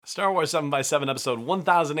Star Wars 7 by 7 episode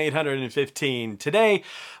 1815. Today,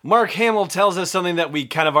 Mark Hamill tells us something that we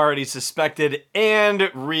kind of already suspected and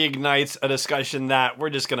reignites a discussion that we're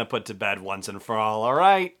just going to put to bed once and for all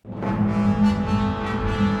right?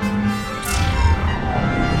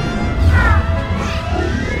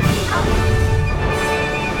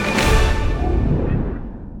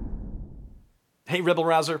 Hey Rebel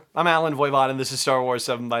Rouser, I'm Alan Voivod and this is Star Wars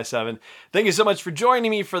 7 by 7. Thank you so much for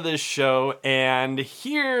joining me for this show, and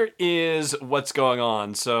here is what's going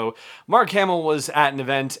on. So, Mark Hamill was at an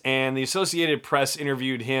event and the Associated Press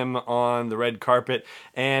interviewed him on the red carpet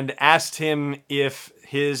and asked him if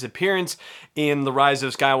his appearance in The Rise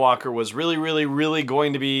of Skywalker was really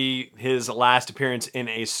going to be his last appearance in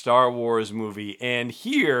a Star Wars movie, and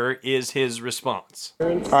here is his response.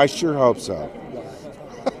 I sure hope so.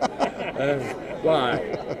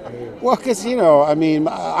 Why? Well, because,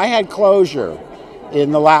 I had closure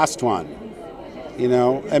in the last one.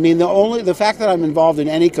 The fact that I'm involved in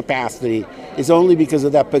any capacity is only because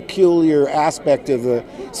of that peculiar aspect of the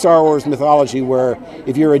Star Wars mythology where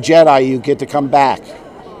if you're a Jedi, you get to come back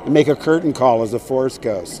and make a curtain call as a Force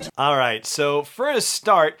ghost. All right, so for a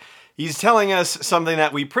start, he's telling us something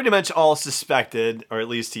that we pretty much all suspected, or at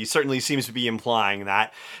least he certainly seems to be implying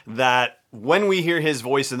that when we hear his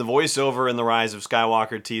voice in the voiceover in the Rise of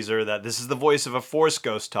Skywalker teaser, that this is the voice of a Force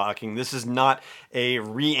ghost talking. This is not a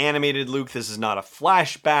reanimated Luke. This is not a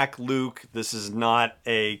flashback Luke. This is not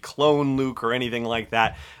a clone Luke or anything like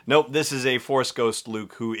that. Nope, this is a Force ghost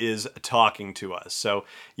Luke who is talking to us. So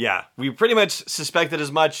yeah, we pretty much suspected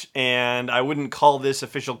as much, and I wouldn't call this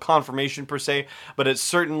official confirmation per se, but it's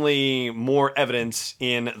certainly more evidence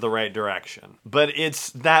in the right direction. But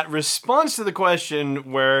it's that response to the question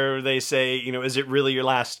where they say, is it really your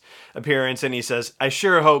last appearance? And he says, I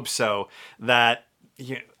sure hope so. That,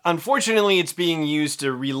 unfortunately, it's being used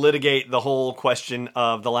to relitigate the whole question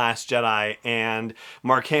of The Last Jedi and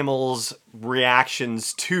Mark Hamill's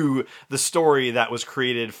reactions to the story that was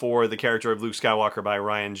created for the character of Luke Skywalker by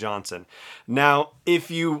Rian Johnson. Now,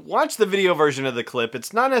 if you watch the video version of the clip,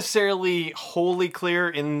 it's not necessarily wholly clear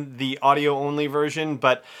in the audio-only version,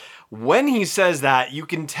 but when he says that, you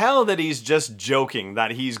can tell that he's just joking,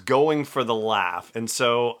 that he's going for the laugh. And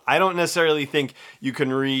so I don't necessarily think you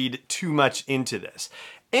can read too much into this.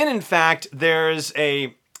 And in fact, there's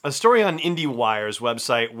a story on IndieWire's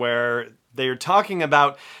website where they're talking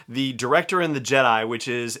about The Director and the Jedi, which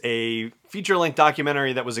is a feature-length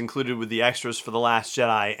documentary that was included with the extras for The Last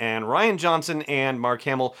Jedi. And Rian Johnson and Mark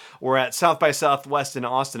Hamill were at South by Southwest in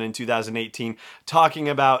Austin in 2018 talking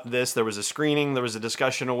about this. There was a screening, there was a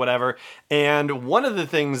discussion or whatever. And one of the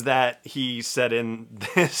things that he said in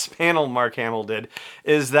this panel, Mark Hamill did,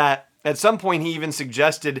 is that at some point he even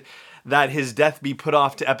suggested that his death be put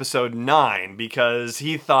off to episode 9 because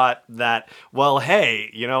he thought that, well,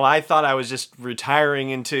 hey, I thought I was just retiring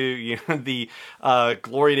into the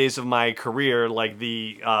glory days of my career, like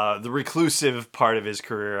the reclusive part of his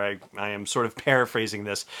career. I am sort of paraphrasing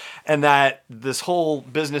this, and that this whole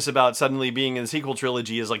business about suddenly being in the sequel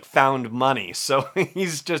trilogy is like found money. So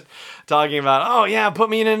he's just talking about, oh yeah, put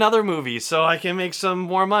me in another movie so I can make some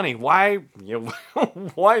more money. Why,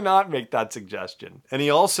 why not make that suggestion? And he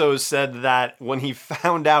also said that when he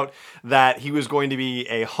found out that he was going to be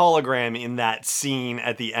a hologram in that scene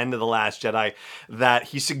at the end of The Last Jedi, that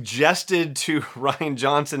he suggested to Rian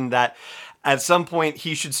Johnson that at some point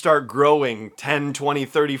he should start growing 10, 20,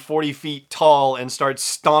 30, 40 feet tall and start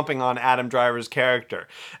stomping on Adam Driver's character.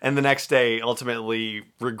 And the next day ultimately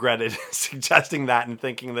regretted suggesting that and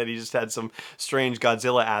thinking that he just had some strange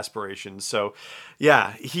Godzilla aspirations. So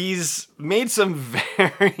yeah, he's made some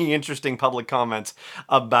very interesting public comments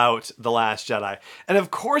about The Last Jedi. And of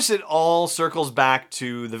course it all circles back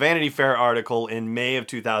to the Vanity Fair article in May of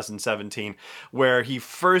 2017, where he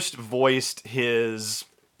first voiced his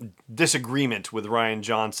disagreement with Rian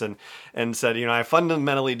Johnson and said, I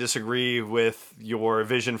fundamentally disagree with your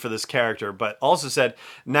vision for this character, but also said,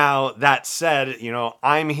 now that said,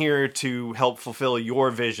 I'm here to help fulfill your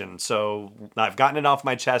vision. So I've gotten it off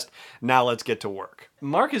my chest. Now let's get to work.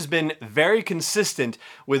 Mark has been very consistent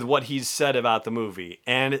with what he's said about the movie,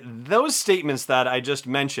 and those statements that I just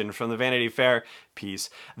mentioned from the Vanity Fair piece,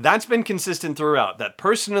 that's been consistent throughout. That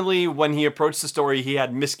personally, when he approached the story, he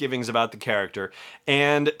had misgivings about the character,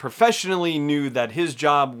 and professionally knew that his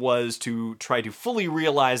job was to try to fully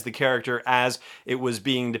realize the character as it was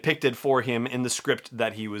being depicted for him in the script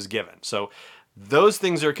that he was given. So those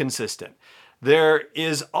things are consistent. There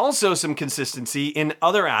is also some consistency in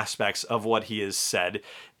other aspects of what he has said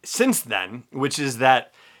since then, which is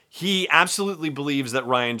that he absolutely believes that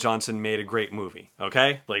Rian Johnson made a great movie,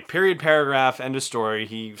 okay? Like, period, paragraph, end of story.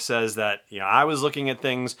 He says that, I was looking at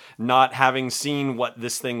things, not having seen what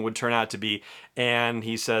this thing would turn out to be, and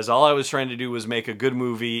he says, all I was trying to do was make a good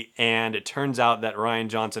movie, and it turns out that Rian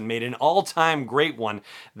Johnson made an all-time great one.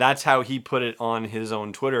 That's how he put it on his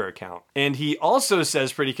own Twitter account. And he also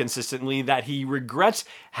says pretty consistently that he regrets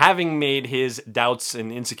having made his doubts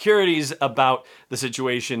and insecurities about the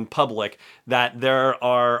situation public, that there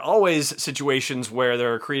are always situations where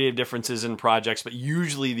there are creative differences in projects, but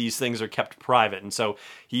usually these things are kept private. And so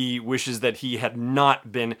he wishes that he had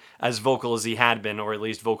not been as vocal as he had been, or at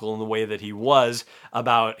least vocal in the way that he was,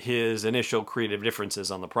 about his initial creative differences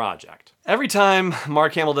on the project. Every time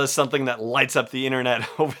Mark Hamill does something that lights up the internet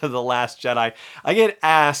over The Last Jedi, I get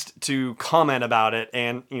asked to comment about it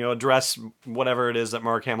and, address whatever it is that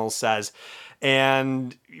Mark Hamill says,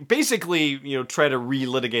 and basically, try to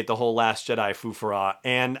relitigate the whole Last Jedi foofara.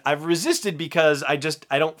 And I've resisted because I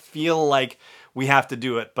don't feel like we have to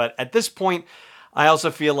do it. But at this point, I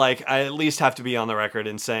also feel like I at least have to be on the record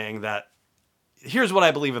in saying that here's what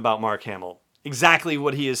I believe about Mark Hamill. Exactly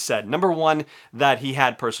what he has said. Number one, that he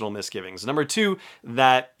had personal misgivings. Number two,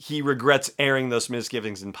 that he regrets airing those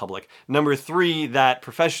misgivings in public. Number three, that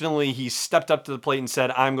professionally he stepped up to the plate and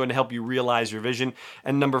said, I'm going to help you realize your vision.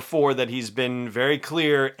 And number four, that he's been very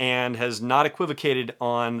clear and has not equivocated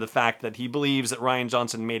on the fact that he believes that Rian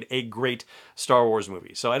Johnson made a great Star Wars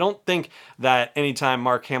movie. So I don't think that anytime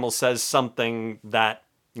Mark Hamill says something that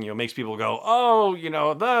makes people go, oh,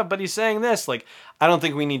 but he's saying this. Like, I don't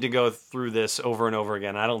think we need to go through this over and over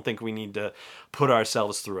again. I don't think we need to put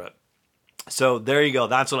ourselves through it. So there you go.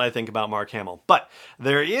 That's what I think about Mark Hamill. But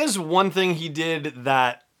there is one thing he did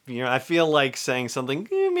that, I feel like saying something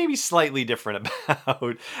maybe slightly different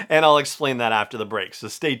about, and I'll explain that after the break. So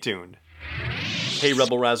stay tuned. Hey,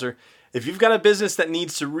 Rebel Rouser. If you've got a business that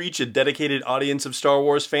needs to reach a dedicated audience of Star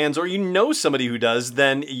Wars fans, or you know somebody who does,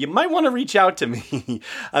 then you might want to reach out to me.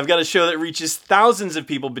 I've got a show that reaches thousands of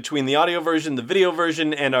people between the audio version, the video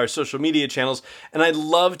version, and our social media channels, and I'd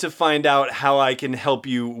love to find out how I can help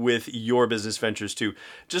you with your business ventures too.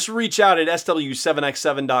 Just reach out at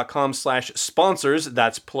sw7x7.com/sponsors.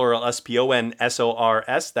 That's plural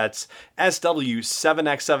SPONSORS. That's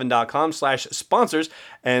sw7x7.com/sponsors,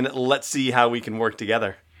 and let's see how we can work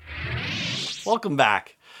together. Welcome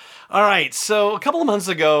back. All right, so a couple of months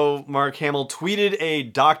ago, Mark Hamill tweeted a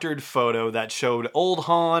doctored photo that showed old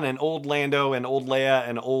Han and old Lando and old Leia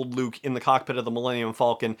and old Luke in the cockpit of the Millennium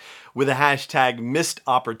Falcon with a hashtag missed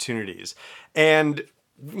opportunities. And,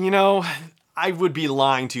 I would be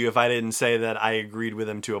lying to you if I didn't say that I agreed with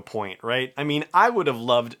him to a point, right? I mean, I would have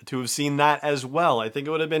loved to have seen that as well. I think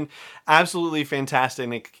it would have been absolutely fantastic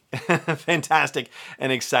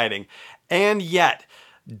and exciting. And yet,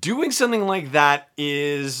 doing something like that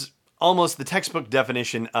is almost the textbook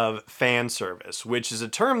definition of fan service, which is a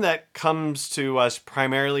term that comes to us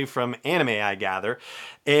primarily from anime, I gather.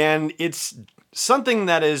 And it's something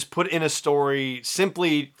that is put in a story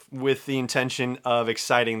simply with the intention of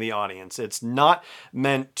exciting the audience. It's not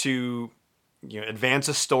meant to advance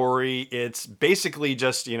a story. It's basically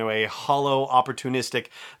just, a hollow, opportunistic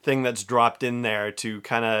thing that's dropped in there to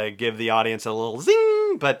kind of give the audience a little zing.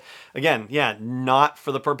 But again, not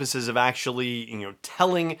for the purposes of actually,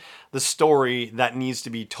 telling the story that needs to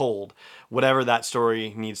be told, whatever that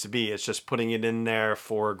story needs to be. It's just putting it in there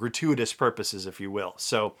for gratuitous purposes, if you will.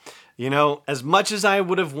 So, as much as I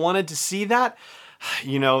would have wanted to see that,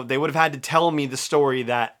 they would have had to tell me the story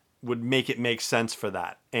that would make it make sense for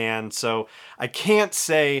that. And so I can't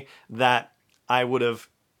say that I would have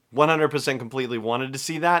 100% completely wanted to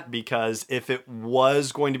see that, because if it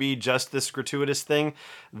was going to be just this gratuitous thing,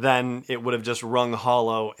 then it would have just rung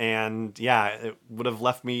hollow, and it would have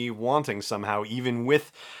left me wanting somehow, even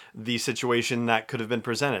with the situation that could have been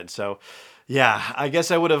presented. So I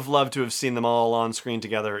guess I would have loved to have seen them all on screen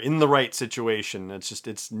together in the right situation.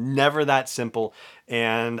 It's never that simple.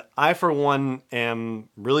 And I, for one, am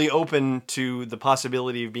really open to the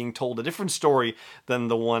possibility of being told a different story than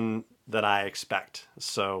the one that I expect.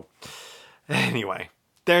 So anyway,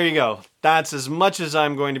 there you go. That's as much as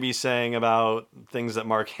I'm going to be saying about things that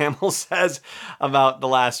Mark Hamill says about The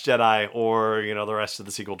Last Jedi or, the rest of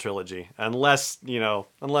the sequel trilogy. Unless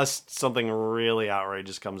something really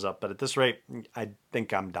outrageous comes up. But at this rate, I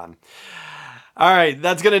think I'm done. All right,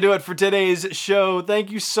 that's going to do it for today's show.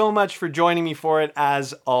 Thank you so much for joining me for it,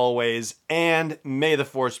 as always. And may the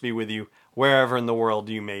Force be with you wherever in the world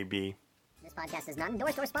you may be. This podcast is not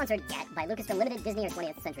endorsed or sponsored yet by Lucasfilm Limited, Disney, or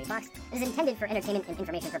 20th Century Fox. It is intended for entertainment and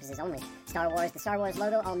information purposes only. Star Wars, the Star Wars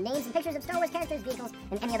logo, all names and pictures of Star Wars characters, vehicles,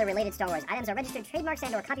 and any other related Star Wars items are registered trademarks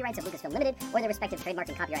and/or copyrights of Lucasfilm Limited or their respective trademark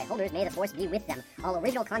and copyright holders. May the Force be with them. All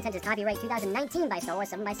original content is copyright 2019 by Star Wars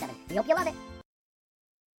 7x7. We hope you love it.